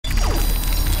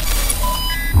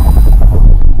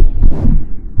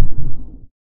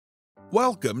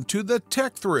Welcome to the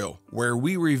Tech Thrill, where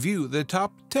we review the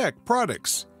top tech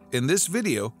products. In this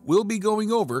video, we'll be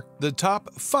going over the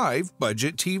top 5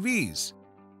 budget TVs.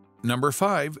 Number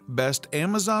 5, Best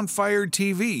Amazon Fire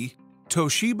TV,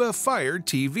 Toshiba Fire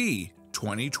TV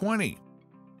 2020.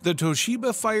 The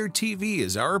Toshiba Fire TV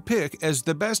is our pick as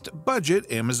the best budget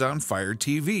Amazon Fire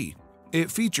TV. It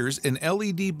features an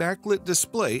LED backlit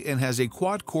display and has a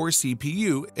quad-core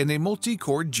CPU and a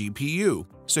multi-core GPU,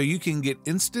 so you can get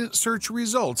instant search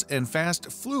results and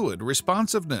fast, fluid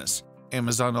responsiveness.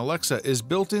 Amazon Alexa is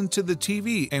built into the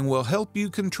TV and will help you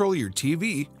control your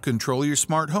TV, control your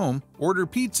smart home, order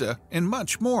pizza, and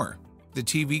much more. The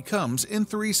TV comes in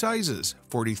 3 sizes: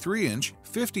 43-inch,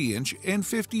 50-inch, and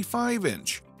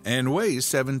 55-inch, and weighs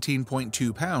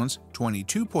 17.2 pounds,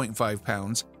 22.5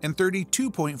 pounds, and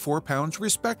 32.4 pounds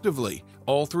respectively.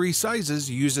 All 3 sizes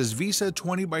uses VESA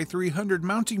 20x300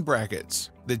 mounting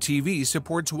brackets. The TV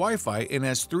supports Wi-Fi and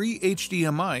has 3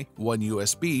 HDMI, 1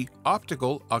 USB,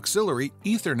 optical, auxiliary,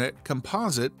 Ethernet,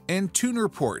 composite, and tuner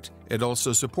port. It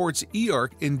also supports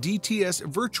eARC and DTS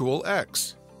Virtual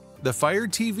X. The Fire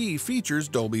TV features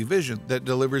Dolby Vision that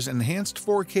delivers enhanced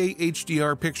 4K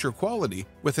HDR picture quality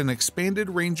with an expanded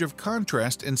range of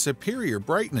contrast and superior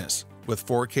brightness. With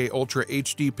 4K Ultra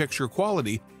HD picture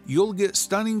quality, you'll get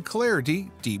stunning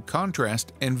clarity, deep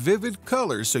contrast, and vivid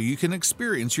colors so you can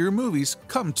experience your movies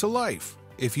come to life.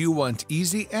 If you want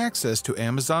easy access to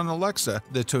Amazon Alexa,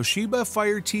 the Toshiba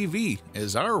Fire TV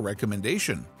is our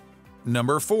recommendation.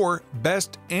 Number 4,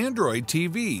 Best Android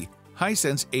TV,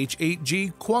 Hisense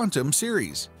H8G Quantum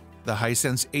Series. The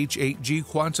Hisense H8G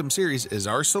Quantum Series is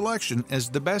our selection as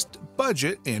the best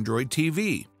budget Android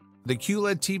TV. The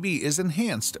QLED TV is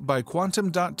enhanced by quantum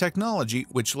dot technology,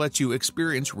 which lets you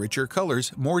experience richer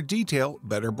colors, more detail,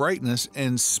 better brightness,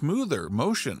 and smoother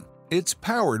motion. It's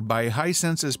powered by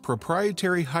Hisense's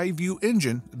proprietary High-View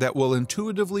engine that will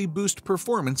intuitively boost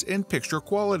performance and picture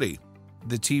quality.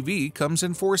 The TV comes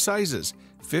in 4 sizes: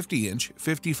 50-inch,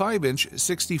 55-inch,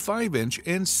 65-inch,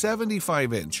 and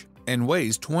 75-inch, and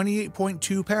weighs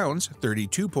 28.2 pounds,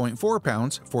 32.4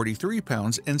 pounds, 43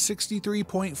 pounds, and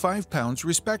 63.5 pounds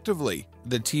respectively.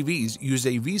 The TVs use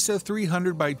a VESA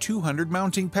 300x200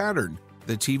 mounting pattern.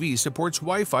 The TV supports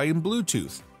Wi-Fi and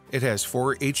Bluetooth. It has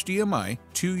 4 HDMI,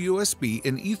 2 USB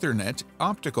and Ethernet,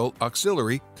 optical,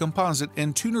 auxiliary, composite,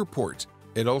 and tuner ports.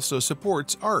 It also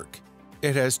supports ARC.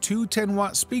 It has 2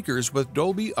 10-watt speakers with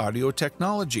Dolby Audio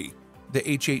technology. The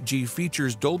H8G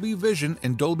features Dolby Vision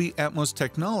and Dolby Atmos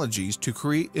technologies to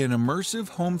create an immersive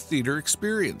home theater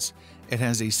experience. It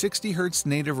has a 60 Hz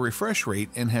native refresh rate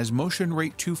and has Motion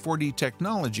Rate 240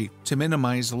 technology to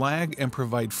minimize lag and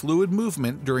provide fluid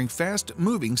movement during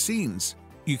fast-moving scenes.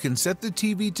 You can set the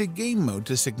TV to game mode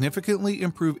to significantly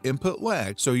improve input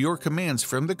lag, so your commands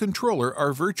from the controller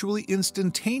are virtually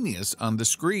instantaneous on the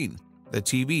screen. The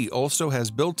TV also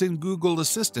has built-in Google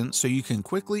Assistant so you can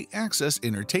quickly access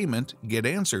entertainment, get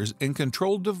answers, and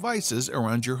control devices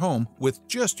around your home with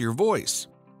just your voice.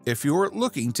 If you're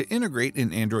looking to integrate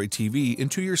an Android TV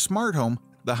into your smart home,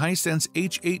 the Hisense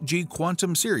H8G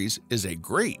Quantum Series is a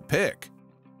great pick.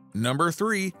 Number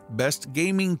 3, Best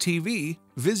Gaming TV,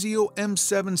 Vizio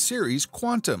M7 Series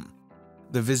Quantum.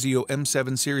 The Vizio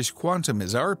M7 Series Quantum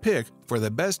is our pick for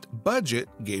the best budget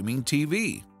gaming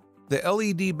TV. The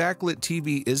LED backlit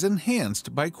TV is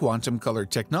enhanced by quantum color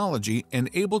technology and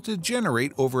able to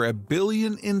generate over 1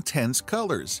 billion intense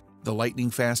colors. The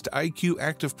lightning-fast iQ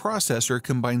active processor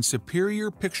combines superior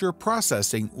picture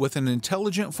processing with an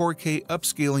intelligent 4K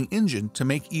upscaling engine to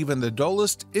make even the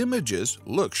dullest images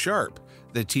look sharp.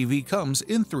 The TV comes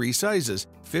in 3 sizes: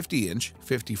 50-inch,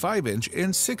 55-inch,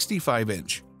 and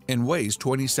 65-inch, and weighs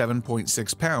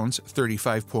 27.6 pounds,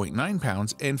 35.9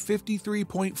 pounds, and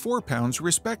 53.4 pounds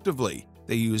respectively.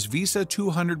 They use VESA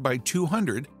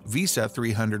 200x200, VESA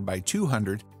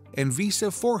 300x200, and VESA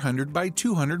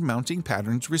 400x200 mounting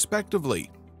patterns respectively.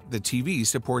 The TV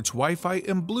supports Wi-Fi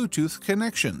and Bluetooth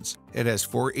connections. It has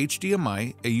 4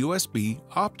 HDMI, a USB,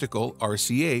 optical,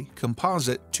 RCA,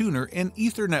 composite, tuner, and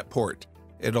Ethernet port.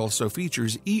 It also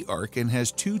features eARC and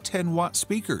has 2 10-watt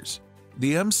speakers.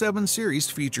 The M7 series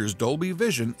features Dolby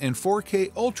Vision and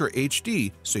 4K Ultra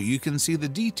HD so you can see the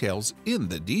details in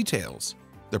the details.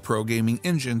 The Pro Gaming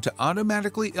engine to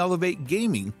automatically elevate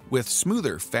gaming with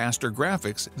smoother, faster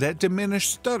graphics that diminish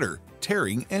stutter,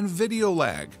 tearing, and video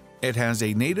lag. It has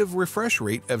a native refresh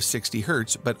rate of 60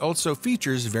 Hz but also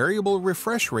features variable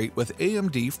refresh rate with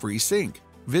AMD FreeSync.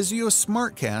 Vizio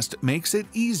SmartCast makes it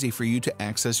easy for you to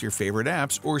access your favorite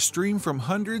apps or stream from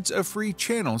hundreds of free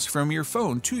channels from your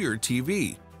phone to your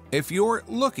TV. If you're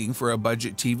looking for a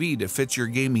budget TV to fit your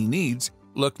gaming needs,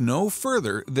 Look no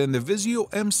further than the Vizio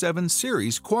M7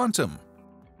 series Quantum.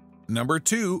 Number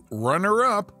 2,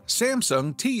 runner-up,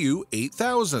 Samsung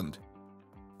TU8000.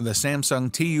 The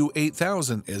Samsung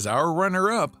TU8000 is our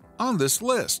runner-up on this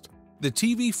list. The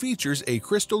TV features a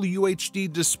crystal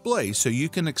UHD display so you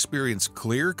can experience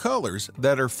clear colors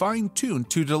that are fine-tuned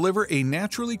to deliver a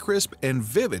naturally crisp and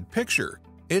vivid picture.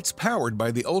 It's powered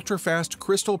by the ultra-fast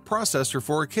Crystal Processor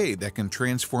 4K that can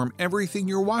transform everything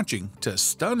you're watching to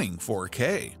stunning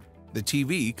 4K. The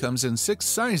TV comes in 6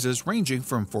 sizes ranging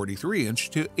from 43-inch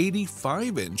to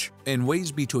 85-inch and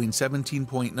weighs between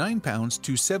 17.9 pounds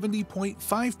to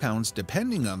 70.5 pounds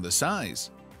depending on the size.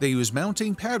 They use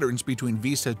mounting patterns between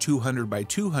VESA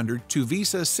 200x200 to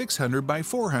VESA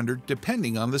 600x400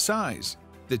 depending on the size.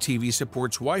 The TV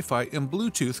supports Wi-Fi and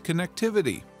Bluetooth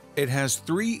connectivity. It has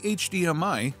 3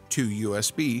 HDMI, 2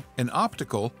 USB, an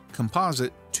optical,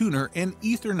 composite, tuner, and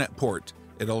Ethernet port.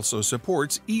 It also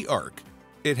supports eARC.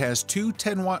 It has 2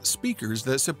 10-watt speakers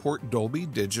that support Dolby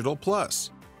Digital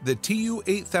Plus. The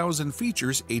TU8000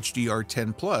 features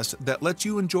HDR10 Plus that lets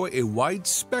you enjoy a wide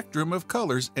spectrum of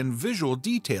colors and visual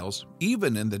details,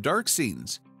 even in the dark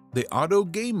scenes. The Auto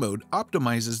Game Mode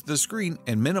optimizes the screen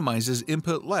and minimizes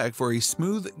input lag for a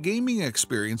smooth gaming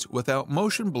experience without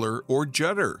motion blur or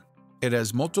judder. It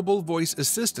has multiple voice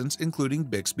assistants including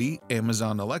Bixby,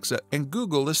 Amazon Alexa, and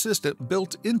Google Assistant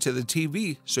built into the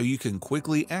TV so you can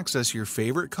quickly access your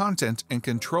favorite content and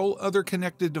control other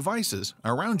connected devices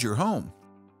around your home.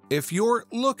 If you're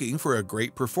looking for a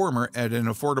great performer at an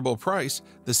affordable price,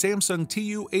 the Samsung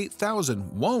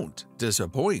TU8000 won't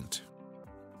disappoint.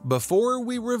 Before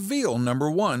we reveal number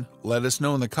 1, let us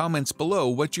know in the comments below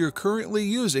what you're currently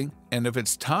using and if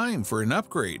it's time for an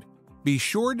upgrade. Be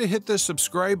sure to hit the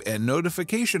subscribe and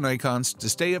notification icons to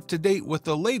stay up to date with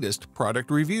the latest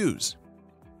product reviews.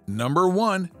 Number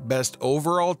 1, Best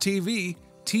Overall TV,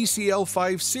 TCL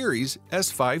 5 Series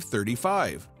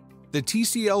S535. The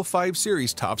TCL 5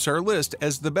 Series tops our list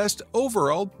as the best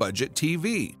overall budget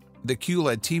TV. The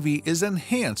QLED TV is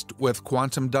enhanced with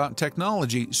quantum dot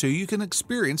technology so you can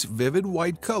experience vivid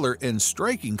white color and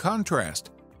striking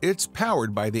contrast. It's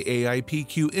powered by the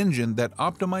AIPQ engine that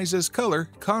optimizes color,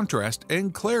 contrast,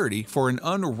 and clarity for an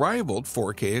unrivaled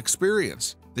 4K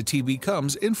experience. The TV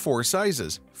comes in 4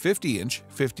 sizes: 50-inch,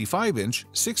 55-inch,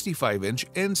 65-inch,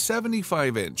 and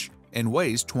 75-inch, and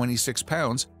weighs 26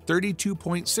 pounds,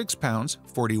 32.6 pounds,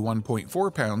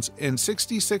 41.4 pounds, and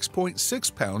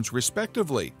 66.6 pounds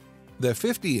respectively. The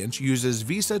 50-inch uses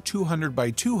VESA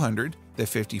 200x200, the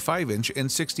 55-inch and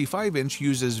 65-inch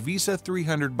uses VESA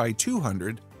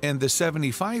 300x200, and the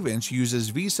 75-inch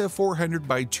uses VESA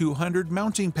 400x200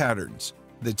 mounting patterns.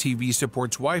 The TV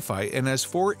supports Wi-Fi and has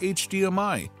 4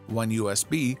 HDMI, 1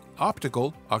 USB,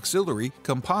 optical, auxiliary,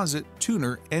 composite,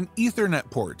 tuner, and Ethernet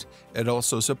port. It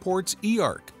also supports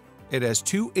eARC. It has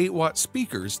 2 8-watt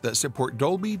speakers that support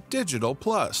Dolby Digital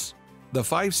Plus. The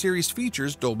 5 Series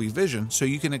features Dolby Vision so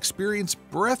you can experience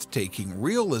breathtaking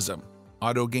realism.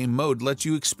 Auto Game Mode lets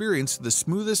you experience the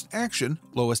smoothest action,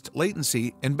 lowest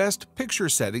latency, and best picture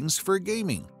settings for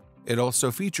gaming. It also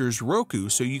features Roku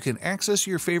so you can access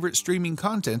your favorite streaming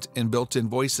content and built-in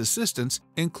voice assistants,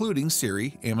 including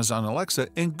Siri, Amazon Alexa,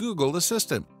 and Google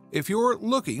Assistant. If you're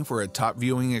looking for a top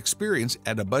viewing experience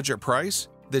at a budget price,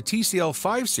 the TCL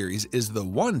 5 Series is the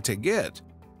one to get.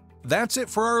 That's it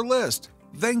for our list.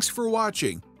 Thanks for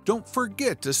watching. Don't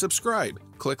forget to subscribe.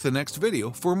 Click the next video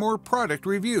for more product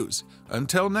reviews.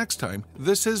 Until next time,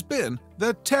 this has been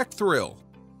the Tech Thrill.